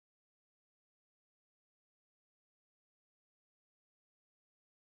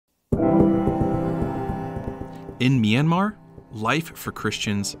In Myanmar, life for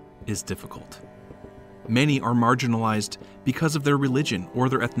Christians is difficult. Many are marginalized because of their religion or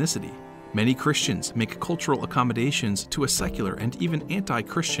their ethnicity. Many Christians make cultural accommodations to a secular and even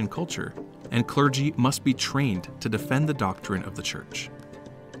anti-Christian culture, and clergy must be trained to defend the doctrine of the Church.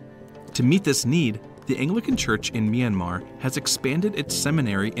 To meet this need, the Anglican Church in Myanmar has expanded its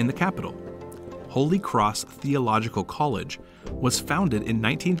seminary in the capital. Holy Cross Theological College was founded in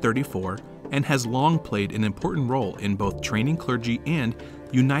 1934 and has long played an important role in both training clergy and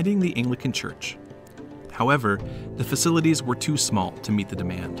uniting the Anglican Church. However, the facilities were too small to meet the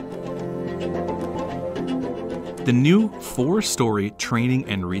demand. The new 4-story Training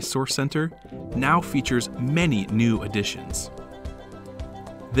and Resource Center now features many new additions.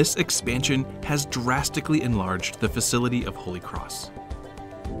 This expansion has drastically enlarged the facility of Holy Cross.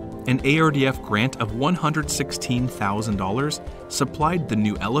 An ARDF grant of $116,000 supplied the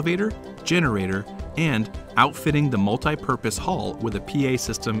new elevator, generator, and outfitting the multi-purpose hall with a PA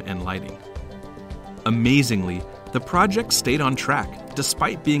system and lighting. Amazingly, the project stayed on track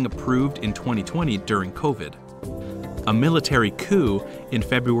despite being approved in 2020 during COVID. A military coup in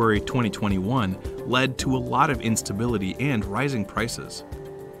February 2021 led to a lot of instability and rising prices.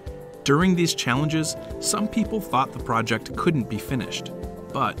 During these challenges, some people thought the project couldn't be finished,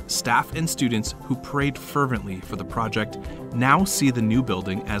 but staff and students who prayed fervently for the project now see the new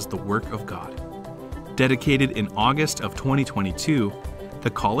building as the work of God. Dedicated in August of 2022, the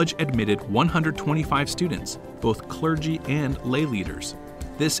college admitted 125 students, both clergy and lay leaders.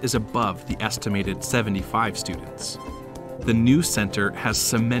 This is above the estimated 75 students. The new center has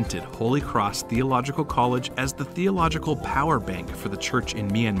cemented Holy Cross Theological College as the theological power bank for the church in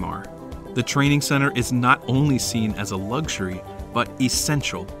Myanmar. The training center is not only seen as a luxury, but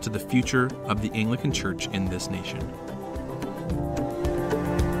essential to the future of the Anglican Church in this nation.